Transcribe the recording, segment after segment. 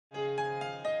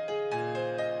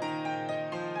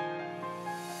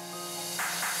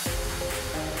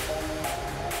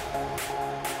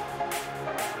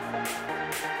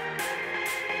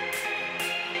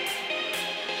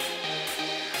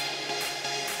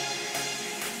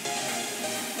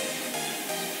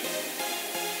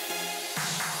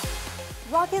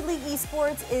Rocket League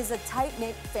Esports is a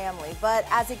tight-knit family, but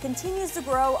as it continues to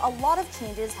grow, a lot of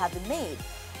changes have been made.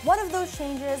 One of those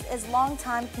changes is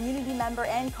longtime community member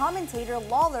and commentator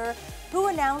Lawler, who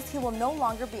announced he will no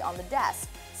longer be on the desk.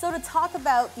 So to talk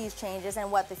about these changes and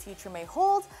what the future may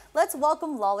hold, let's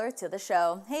welcome Lawler to the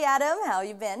show. Hey Adam, how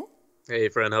you been? Hey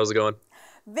friend, how's it going?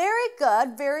 Very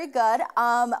good, very good.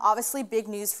 Obviously big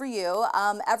news for you.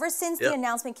 Ever since the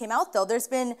announcement came out though, there's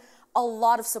been a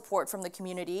lot of support from the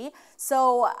community.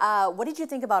 So what did you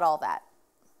think about all that?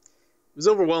 It was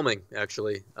overwhelming,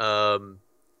 actually.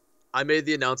 I made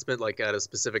the announcement like at a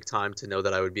specific time to know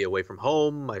that I would be away from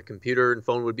home, my computer and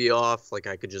phone would be off, like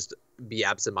I could just be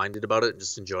absent-minded about it and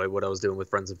just enjoy what I was doing with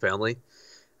friends and family.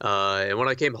 And when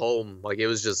I came home, like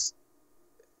it's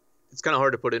kind of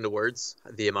hard to put into words,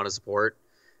 the amount of support.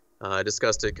 I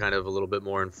discussed it kind of a little bit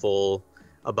more in full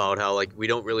about how like we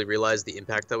don't really realize the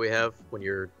impact that we have when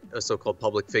you're a so-called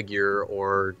public figure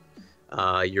or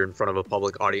you're in front of a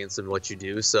public audience in what you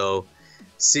do. So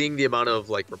seeing the amount of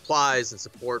like replies and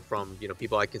support from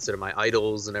people I consider my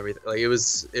idols and everything, like it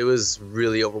was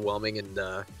really overwhelming, and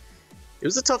it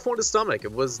was a tough one to stomach.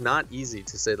 It was not easy,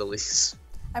 to say the least.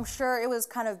 I'm sure it was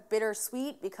kind of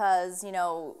bittersweet because,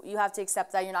 you have to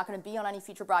accept that you're not going to be on any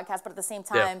future broadcast, but at the same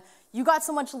time, you got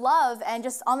so much love. And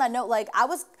just on that note, like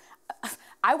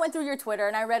I went through your Twitter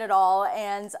and I read it all,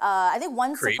 and I think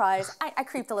one surprise, I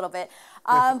creeped a little bit,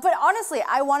 but honestly,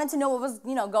 I wanted to know what was,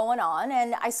 going on,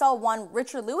 and I saw one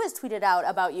Richard Lewis tweeted out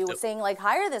about you saying like,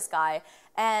 hire this guy,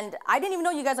 and I didn't even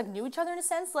know you guys like knew each other in a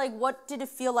sense. Like, what did it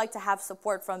feel like to have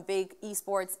support from big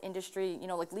esports industry,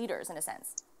 like leaders in a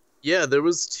sense? Yeah, there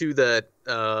was two that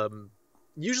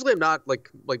usually I'm not like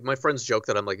my friends joke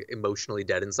that I'm like emotionally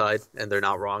dead inside, and they're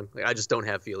not wrong. Like, I just don't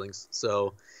have feelings.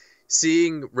 So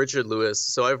seeing Richard Lewis,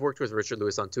 so I've worked with Richard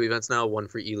Lewis on 2 events now, one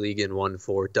for E-League and one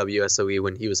for WSOE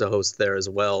when he was a host there as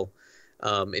well.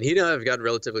 And he and I have gotten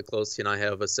relatively close. He and I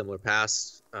have a similar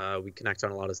past. We connect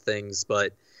on a lot of things,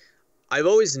 but I've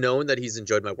always known that he's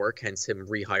enjoyed my work, hence him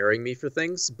rehiring me for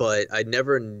things, but I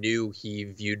never knew he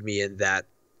viewed me in that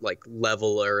like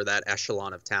level or that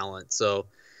echelon of talent. So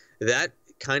that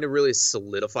kind of really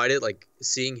solidified it, like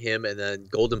seeing him, and then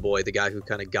Golden Boy, the guy who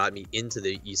kind of got me into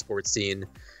the esports scene,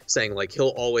 saying like he'll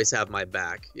always have my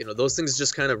back. Those things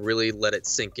just kind of really let it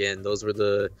sink in. Those were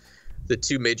the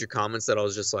two major comments that I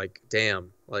was just like,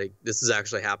 damn, like this is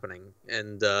actually happening.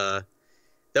 And that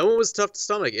one was tough to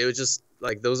stomach. It was just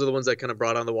like those are the ones that kind of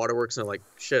brought on the waterworks, and I'm like,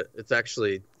 shit, it's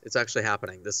actually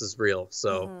happening. This is real.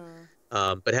 So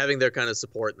but having their kind of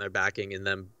support and their backing and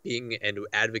them being and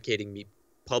advocating me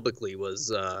publicly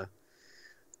was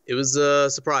it was a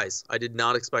surprise. I did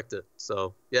not expect it.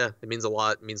 So yeah, it means a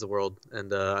lot. It means the world,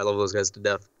 and I love those guys to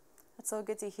death. That's so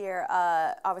good to hear.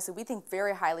 Obviously, we think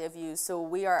very highly of you, so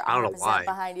we are 100%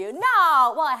 behind you. No,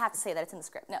 well, I have to say that it's in the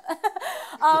script. No,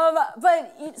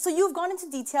 but so you've gone into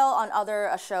detail on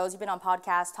other shows. You've been on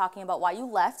podcasts talking about why you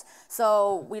left.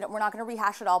 So we're not going to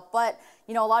rehash it all. But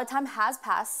a lot of time has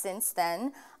passed since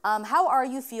then. How are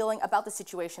you feeling about the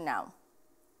situation now?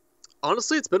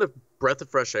 Honestly, it's been a breath of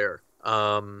fresh air.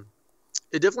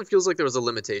 It definitely feels like there was a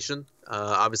limitation.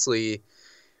 Obviously,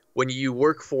 when you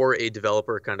work for a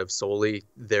developer kind of solely,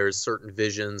 there's certain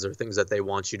visions or things that they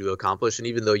want you to accomplish. And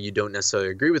even though you don't necessarily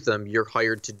agree with them, you're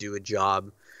hired to do a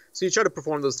job. So you try to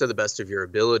perform those to the best of your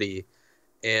ability.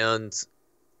 And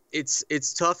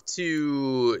it's tough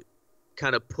to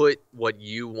kind of put what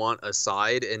you want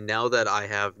aside. And now that I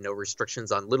have no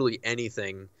restrictions on literally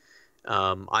anything,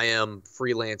 I am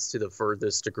freelance to the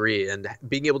furthest degree, and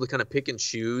being able to kind of pick and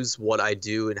choose what I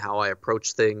do and how I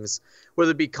approach things, whether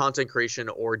it be content creation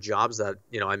or jobs that,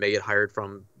 I may get hired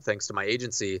from thanks to my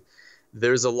agency,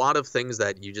 there's a lot of things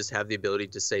that you just have the ability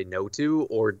to say no to,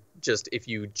 or just if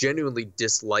you genuinely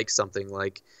dislike something.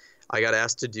 Like I got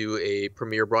asked to do a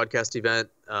premiere broadcast event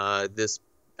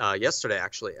yesterday,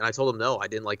 actually, and I told him no, I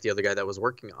didn't like the other guy that was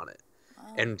working on it.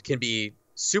 Wow. And can be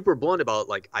super blunt about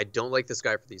like, I don't like this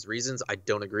guy for these reasons. I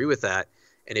don't agree with that.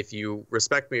 And if you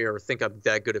respect me or think I'm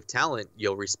that good of talent,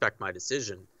 you'll respect my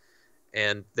decision.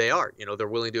 And they are, they're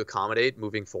willing to accommodate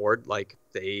moving forward. Like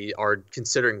they are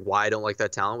considering why I don't like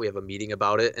that talent. We have a meeting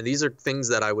about it. And these are things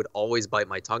that I would always bite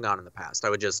my tongue on in the past.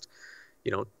 I would just,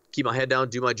 keep my head down,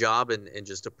 do my job, and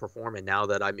just to perform. And now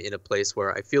that I'm in a place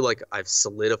where I feel like I've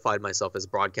solidified myself as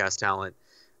broadcast talent,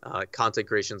 content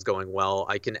creation is going well,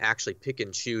 I can actually pick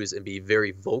and choose and be very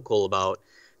vocal about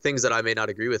things that I may not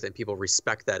agree with, and people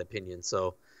respect that opinion.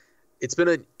 So it's been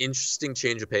an interesting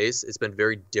change of pace. It's been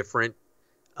very different,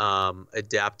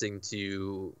 adapting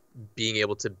to being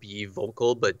able to be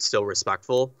vocal but still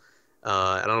respectful. And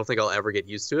I don't think I'll ever get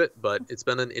used to it, but it's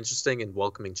been an interesting and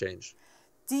welcoming change.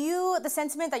 The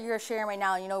sentiment that you're sharing right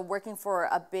now, working for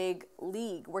a big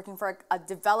league, working for a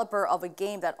developer of a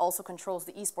game that also controls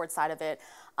the esports side of it,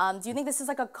 do you think this is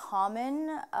like a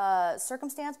common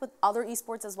circumstance with other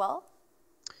esports as well?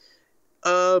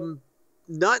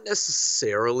 Not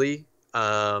necessarily.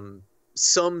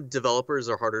 Some developers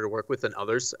are harder to work with than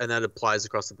others, and that applies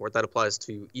across the board. That applies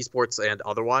to esports and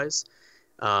otherwise.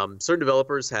 Certain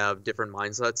developers have different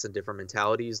mindsets and different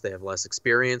mentalities. They have less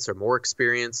experience or more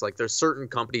experience. Like there's certain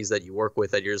companies that you work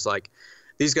with that you're just like,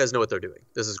 these guys know what they're doing.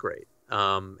 This is great.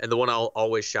 And the one I'll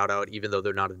always shout out, even though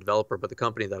they're not a developer, but the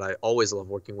company that I always love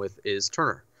working with is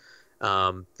Turner.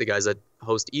 The guys that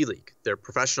host E-League. They're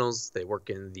professionals. They work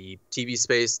in the TV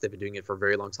space. They've been doing it for a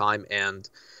very long time. And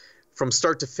from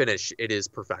start to finish, it is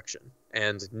perfection,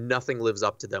 and nothing lives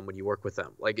up to them when you work with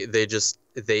them. Like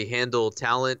they handle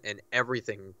talent and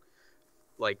everything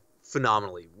like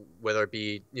phenomenally, whether it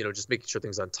be, just making sure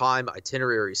things on time,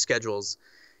 itinerary, schedules.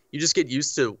 You just get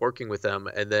used to working with them.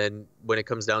 And then when it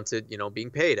comes down to, being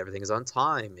paid, everything is on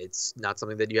time. It's not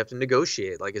something that you have to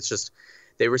negotiate. Like it's just,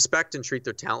 they respect and treat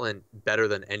their talent better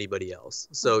than anybody else.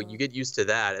 So you get used to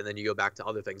that, and then you go back to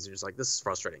other things and you're just like, this is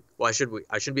frustrating. Why should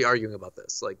I shouldn't be arguing about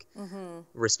this. Like,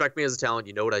 respect me as a talent.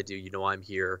 You know what I do. You know I'm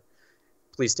here.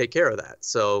 Please take care of that.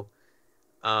 So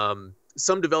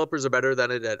some developers are better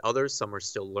than it at others. Some are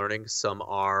still learning. Some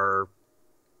are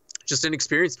just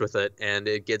inexperienced with it, and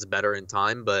it gets better in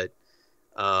time. But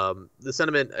the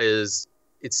sentiment is,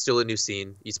 it's still a new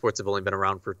scene. Esports have only been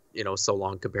around for, so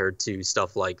long compared to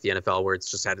stuff like the NFL, where it's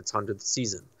just had its 100th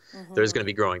season. There's going to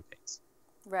be growing pains.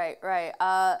 Right.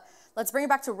 Let's bring it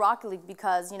back to Rocket League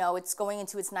because, it's going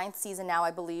into its 9th season now, I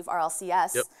believe,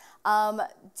 RLCS. Yep.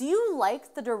 Do you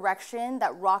like the direction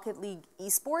that Rocket League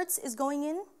esports is going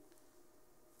in?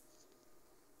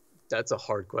 That's a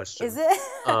hard question. Is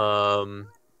it?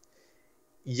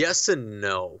 Yes and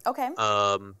no. Okay.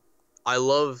 I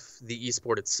love the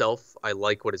esport itself. I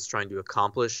like what it's trying to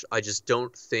accomplish. I just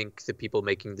don't think the people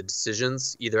making the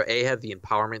decisions either A, have the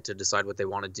empowerment to decide what they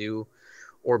want to do,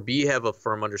 or B, have a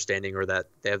firm understanding, or that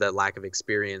they have that lack of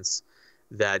experience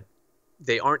that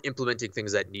they aren't implementing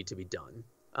things that need to be done.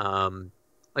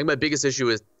 Like my biggest issue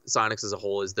with Psyonix as a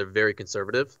whole is they're very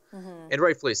conservative, and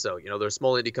rightfully so. They're a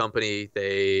small indie company.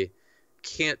 They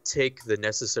can't take the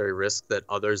necessary risk that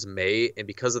others may, and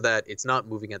because of that, it's not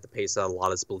moving at the pace that a lot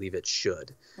of us believe it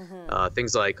should.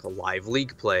 Things like live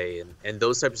league play and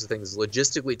those types of things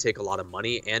logistically take a lot of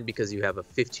money, and because you have a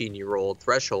 15-year-old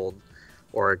threshold,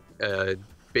 or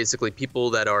basically people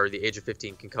that are the age of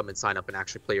 15 can come and sign up and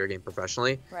actually play your game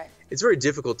professionally. Right. It's very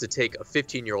difficult to take a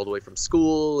 15-year-old away from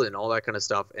school and all that kind of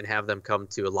stuff and have them come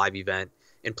to a live event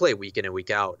and play week in and week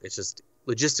out. It's just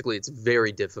logistically, it's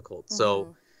very difficult.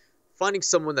 So finding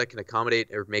someone that can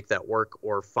accommodate or make that work,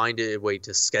 or find a way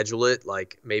to schedule it,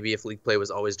 like maybe if league play was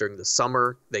always during the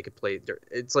summer, they could play.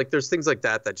 It's like there's things like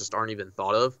that that just aren't even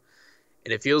thought of.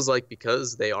 And it feels like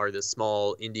because they are this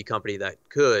small indie company that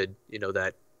could,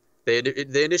 that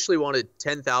they initially wanted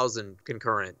 10,000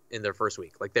 concurrent in their first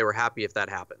week. Like they were happy if that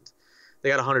happened. They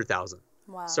got 100,000.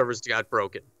 Wow. Servers got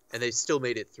broken, and they still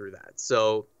made it through that.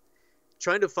 So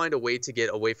trying to find a way to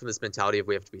get away from this mentality of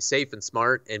we have to be safe and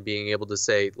smart, and being able to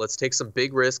say, let's take some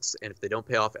big risks, and if they don't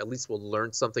pay off, at least we'll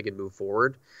learn something and move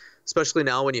forward. Especially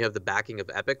now when you have the backing of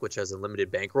Epic, which has a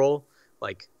limited bankroll.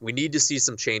 Like, we need to see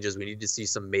some changes. We need to see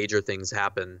some major things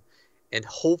happen. And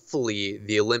hopefully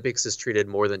the Olympics is treated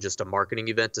more than just a marketing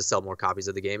event to sell more copies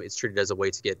of the game. It's treated as a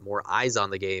way to get more eyes on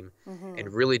the game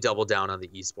and really double down on the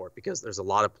esport, because there's a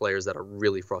lot of players that are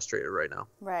really frustrated right now.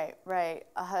 Right.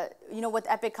 With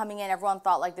Epic coming in, everyone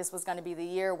thought like this was going to be the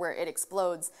year where it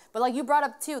explodes. But like you brought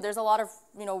up too, there's a lot of,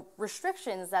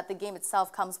 restrictions that the game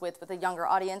itself comes with a younger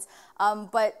audience.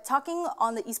 But talking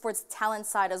on the esports talent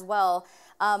side as well,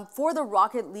 for the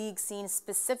Rocket League scene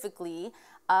specifically,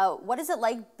 what is it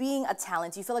like being a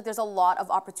talent? Do you feel like there's a lot of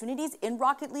opportunities in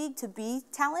Rocket League to be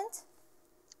talent?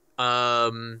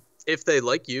 If they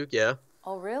like you, yeah.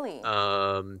 Oh, really?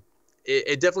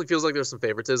 It definitely feels like there's some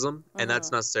favoritism, and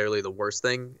that's not necessarily the worst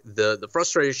thing. The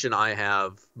frustration I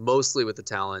have mostly with the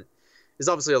talent is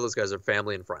obviously all those guys are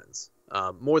family and friends.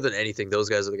 More than anything, those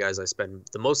guys are the guys I spend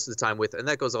the most of the time with, and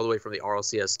that goes all the way from the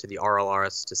RLCS to the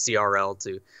RLRS to CRL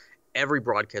to every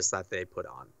broadcast that they put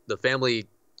on. The family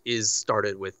is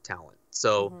started with talent.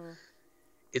 So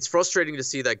it's frustrating to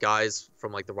see that guys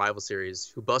from like the rival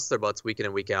series who bust their butts week in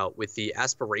and week out with the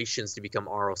aspirations to become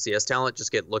RLCS talent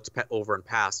just get looked over and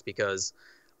past because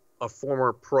a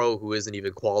former pro who isn't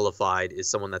even qualified is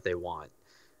someone that they want.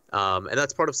 And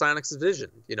that's part of Psyonix's vision.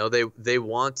 They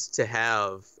want to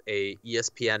have a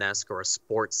ESPN-esque or a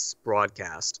sports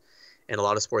broadcast, and a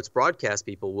lot of sports broadcast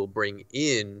people will bring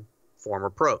in former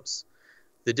pros.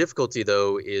 The difficulty,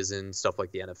 though, is in stuff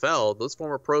like the NFL. Those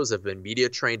former pros have been media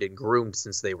trained and groomed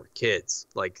since they were kids.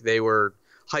 Like, they were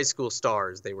high school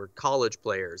stars, they were college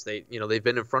players. They've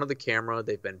been in front of the camera,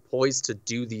 they've been poised to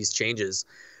do these changes.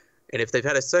 And if they've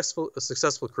had a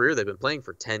successful career, they've been playing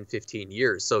for 10, 15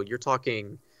 years. So you're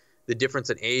talking the difference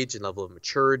in age and level of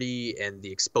maturity and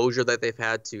the exposure that they've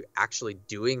had to actually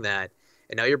doing that.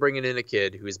 And now you're bringing in a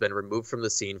kid who's been removed from the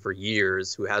scene for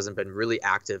years, who hasn't been really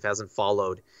active, hasn't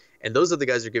followed. And those are the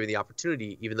guys you're giving the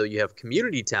opportunity, even though you have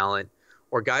community talent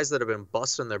or guys that have been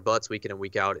busting their butts week in and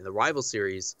week out in the rival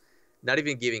series, not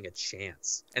even giving a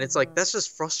chance. And it's like, that's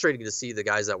just frustrating to see the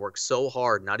guys that work so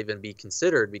hard not even be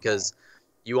considered, because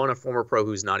you want a former pro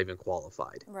who's not even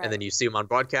qualified. Right. And then you see them on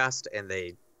broadcast and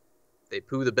they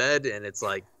poo the bed, and it's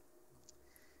like,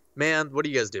 man, what are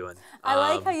you guys doing? I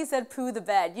like how you said poo the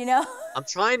bed, you know? I'm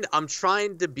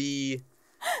trying to be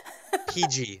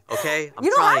PG, okay? You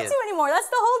don't have to anymore. That's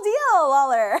the whole deal,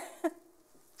 Lawler.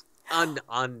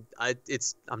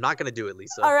 I'm not gonna do it,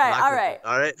 Lisa. All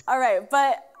right.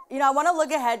 But I want to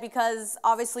look ahead, because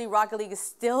obviously Rocket League is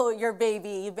still your baby.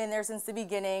 You've been there since the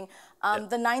beginning.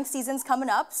 The 9th season's coming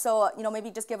up, so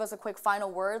maybe just give us a quick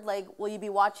final word. Like, will you be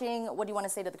watching? What do you want to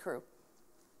say to the crew?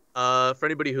 For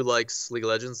anybody who likes League of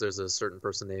Legends, there's a certain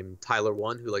person named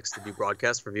Tyler1 who likes to do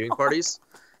broadcasts for viewing parties.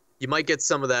 You might get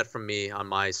some of that from me on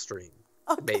my stream.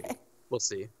 Okay. Maybe. We'll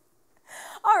see.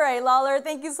 All right, Lawler,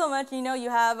 thank you so much. You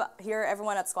have here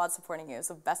everyone at Squad supporting you,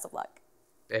 so best of luck.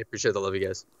 I appreciate the love, you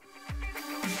guys.